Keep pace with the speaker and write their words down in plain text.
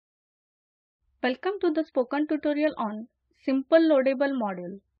Welcome to the spoken tutorial on Simple Loadable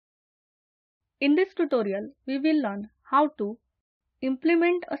Module. In this tutorial, we will learn how to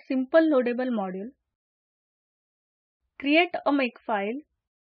implement a simple loadable module, create a Makefile,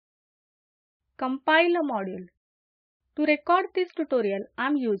 compile a module. To record this tutorial, I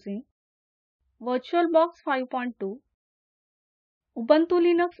am using VirtualBox 5.2, Ubuntu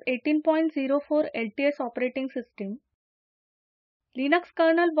Linux 18.04 LTS operating system, Linux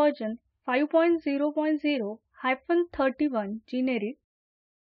kernel version 5.0.0-31 generic,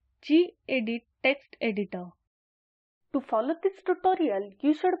 gedit text editor. To follow this tutorial,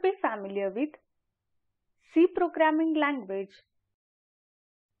 you should be familiar with C programming language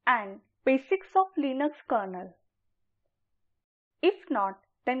and basics of Linux kernel. If not,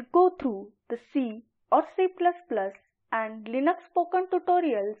 then go through the C or C++ and Linux spoken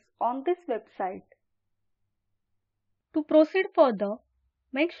tutorials on this website. To proceed further,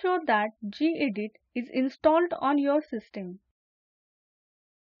 make sure that gedit is installed on your system.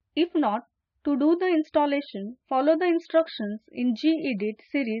 If not, to do the installation, follow the instructions in gedit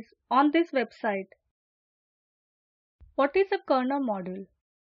series on this website. What is a kernel module?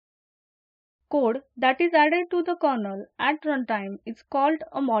 Code that is added to the kernel at runtime is called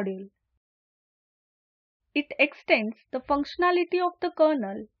a module. It extends the functionality of the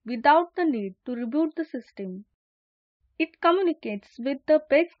kernel without the need to reboot the system. It communicates with the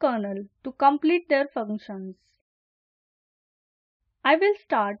base kernel to complete their functions. I will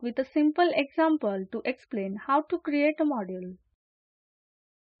start with a simple example to explain how to create a module.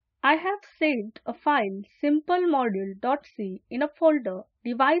 I have saved a file simplemodule.c in a folder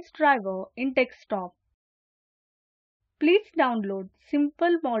device driver in desktop. Please download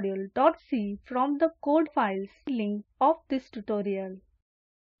simplemodule.c from the code files link of this tutorial.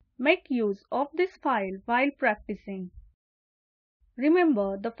 Make use of this file while practicing.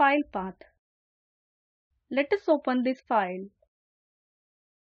 Remember the file path. Let us open this file.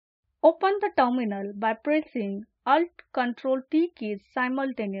 Open the terminal by pressing Alt-Ctrl-T keys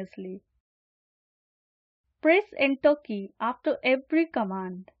simultaneously. Press Enter key after every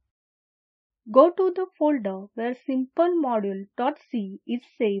command. Go to the folder where simplemodule.c is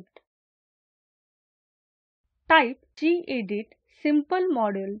saved. Type gedit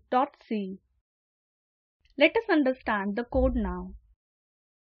simplemodule.c. Let us understand the code now.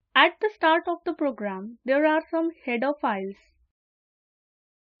 At the start of the program, there are some header files.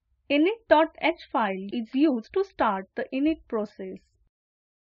 Init.h file is used to start the init process.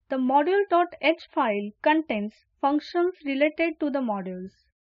 The module.h file contains functions related to the modules.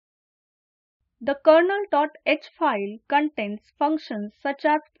 The kernel.h file contains functions such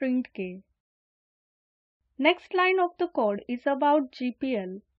as printk. Next line of the code is about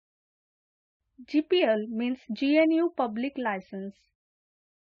GPL. GPL means GNU Public License.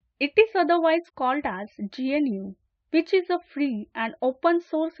 It is otherwise called as GNU, which is a free and open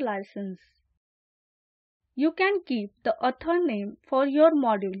source license. You can keep the author name for your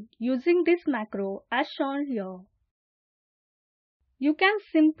module using this macro as shown here. You can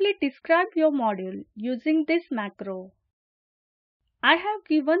simply describe your module using this macro. I have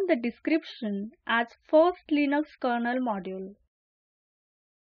given the description as first Linux kernel module.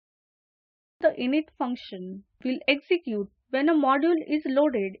 The init function will execute when a module is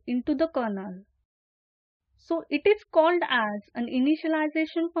loaded into the kernel. So it is called as an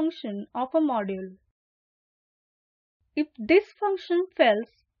initialization function of a module. If this function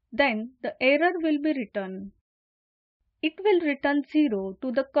fails, then the error will be returned. It will return 0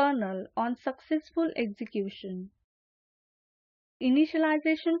 to the kernel on successful execution.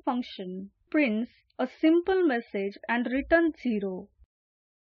 Initialization function prints a simple message and returns 0.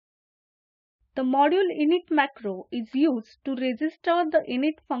 The module init macro is used to register the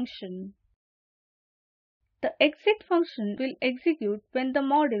init function. The exit function will execute when the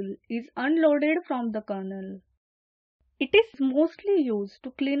module is unloaded from the kernel. It is mostly used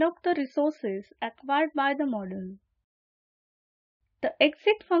to clean up the resources acquired by the module. The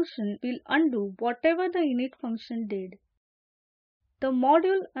exit function will undo whatever the init function did. The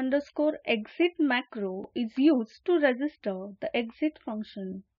module_exit macro is used to register the exit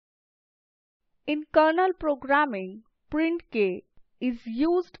function. In kernel programming, printk is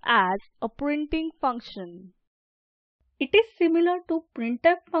used as a printing function. It is similar to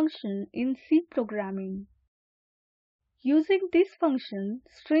printf function in C programming. Using this function,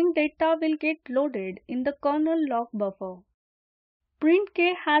 string data will get loaded in the kernel log buffer.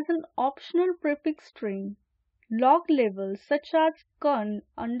 Printk has an optional prefix string, log label such as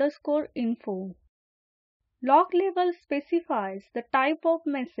kern_info. Log label specifies the type of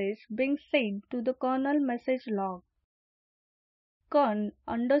message being sent to the kernel message log.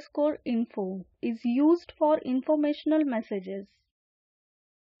 kern_info is used for informational messages.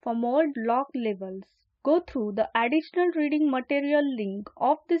 For more log levels, go through the additional reading material link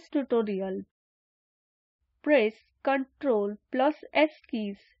of this tutorial. Press Ctrl+S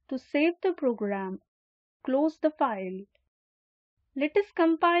keys to save the program. Close the file. Let us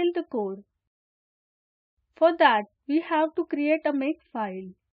compile the code. For that, we have to create a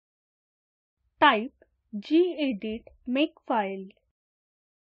Makefile. Type gedit Makefile.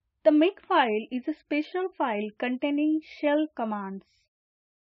 The Makefile is a special file containing shell commands.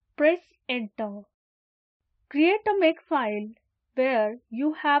 Press Enter. Create a Makefile where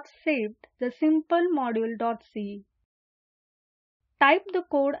you have saved the simple module.c. Type the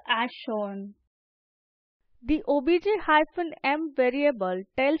code as shown. The obj-m variable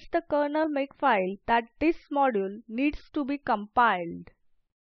tells the kernel Makefile that this module needs to be compiled.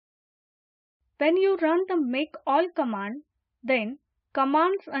 When you run the make all command, then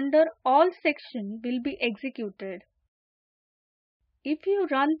commands under all section will be executed. If you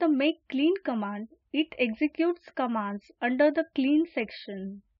run the make clean command, it executes commands under the clean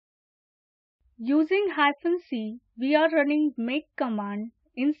section. Using -c, we are running make command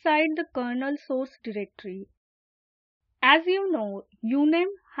inside the kernel source directory. As you know,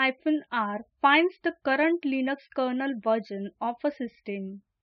 uname-r finds the current Linux kernel version of a system.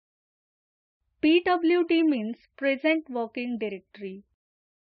 PWD means present working directory.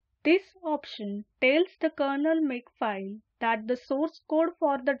 This option tells the kernel Makefile that the source code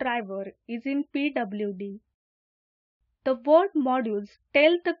for the driver is in PWD. The word modules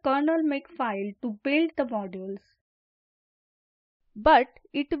tell the kernel Makefile to build the modules. But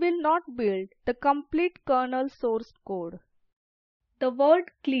it will not build the complete kernel source code. The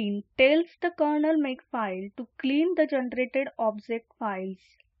word clean tells the kernel Makefile to clean the generated object files.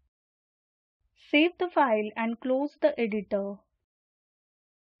 Save the file and close the editor.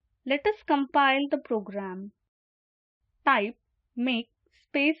 Let us compile the program. Type make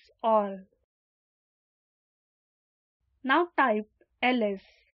space all. Now type ls.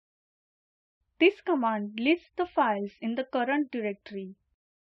 This command lists the files in the current directory.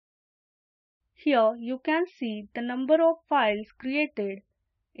 Here you can see the number of files created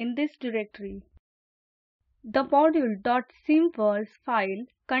in this directory. The module.symbols file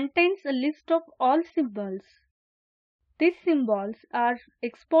contains a list of all symbols. These symbols are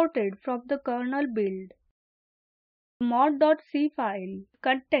exported from the kernel build. The mod.c file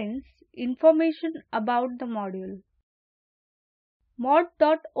contains information about the module.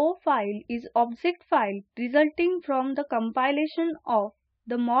 Mod.o file is object file resulting from the compilation of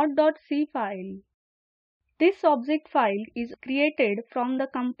the mod.c file. This object file is created from the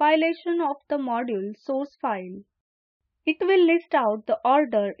compilation of the module source file. It will list out the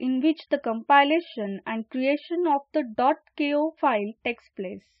order in which the compilation and creation of the .ko file takes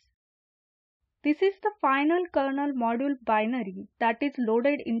place. This is the final kernel module binary that is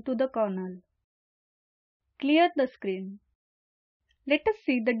loaded into the kernel. Clear the screen. Let us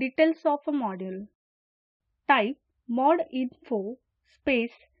see the details of a module. Type modinfo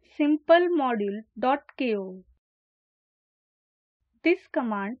space simple module.ko. This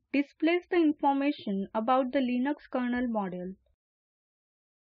command displays the information about the Linux kernel module.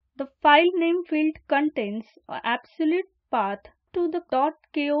 The file name field contains an absolute path to the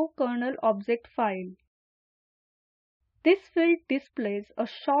 .ko kernel object file. This field displays a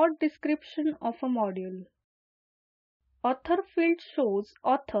short description of a module. Author field shows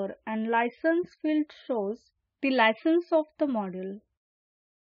author and license field shows the license of the module.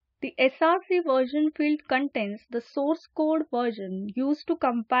 The src version field contains the source code version used to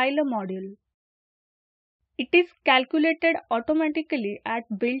compile a module. It is calculated automatically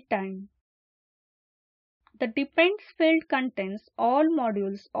at build time. The depends field contains all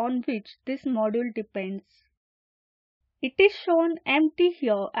modules on which this module depends. It is shown empty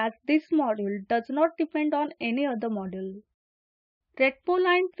here as this module does not depend on any other module.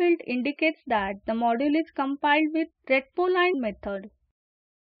 Retpoline field indicates that the module is compiled with retpoline method.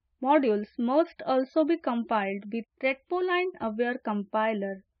 Modules must also be compiled with retpoline-aware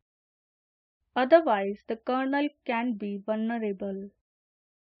compiler. Otherwise, the kernel can be vulnerable.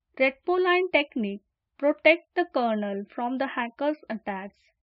 Retpoline technique protects the kernel from the hacker's attacks.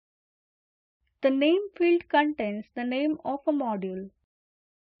 The name field contains the name of a module.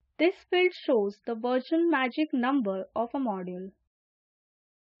 This field shows the version magic number of a module.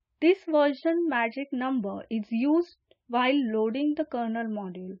 This version magic number is used while loading the kernel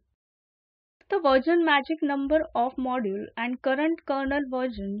module. The version magic number of module and current kernel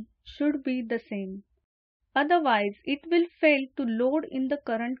version should be the same. Otherwise, it will fail to load in the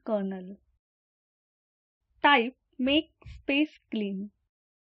current kernel. Type Make space clean.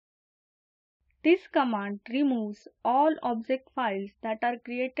 This command removes all object files that are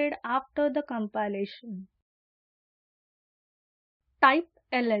created after the compilation. Type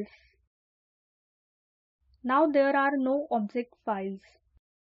ls. Now there are no object files.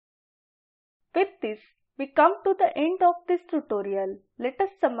 With this, we come to the end of this tutorial. Let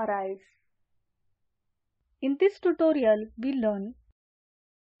us summarize. In this tutorial, we learn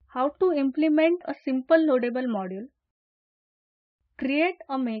how to implement a simple loadable module, create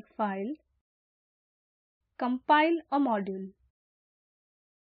a Makefile, compile a module.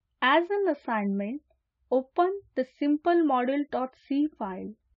 As an assignment, open the simple module.c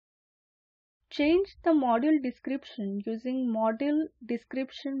file. Change the module description using module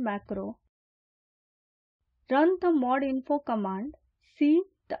description macro. Run the modinfo command. See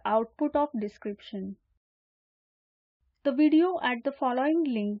the output of description. The video at the following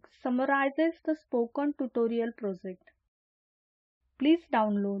link summarizes the spoken tutorial project. Please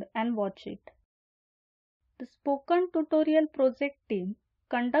download and watch it. The Spoken Tutorial Project team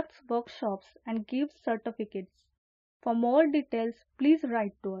conducts workshops and gives certificates. For more details, please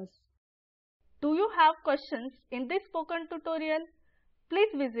write to us. Do you have questions in this spoken tutorial?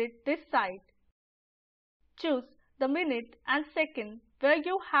 Please visit this site. Choose the minute and second where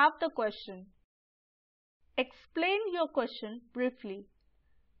you have the question. Explain your question briefly.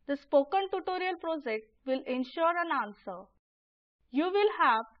 The Spoken Tutorial Project will ensure an answer. You will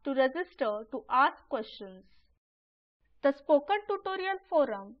have to register to ask questions. The Spoken Tutorial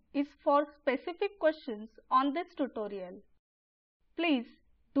Forum is for specific questions on this tutorial. Please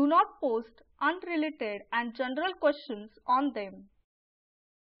do not post unrelated and general questions on them.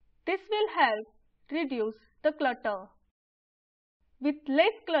 This will help reduce the clutter. With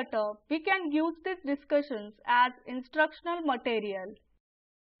less clutter, we can use these discussions as instructional material.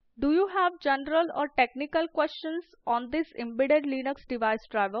 Do you have general or technical questions on this embedded Linux device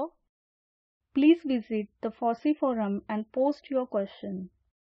driver? Please visit the FOSSEE forum and post your question.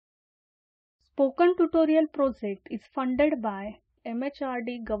 Spoken Tutorial Project is funded by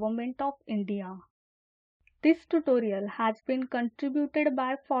MHRD Government of India. This tutorial has been contributed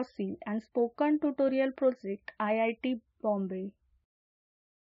by FOSSEE and Spoken Tutorial Project IIT Bombay.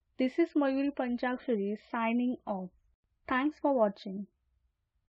 This is Mayuri Panchakshari signing off. Thanks for watching.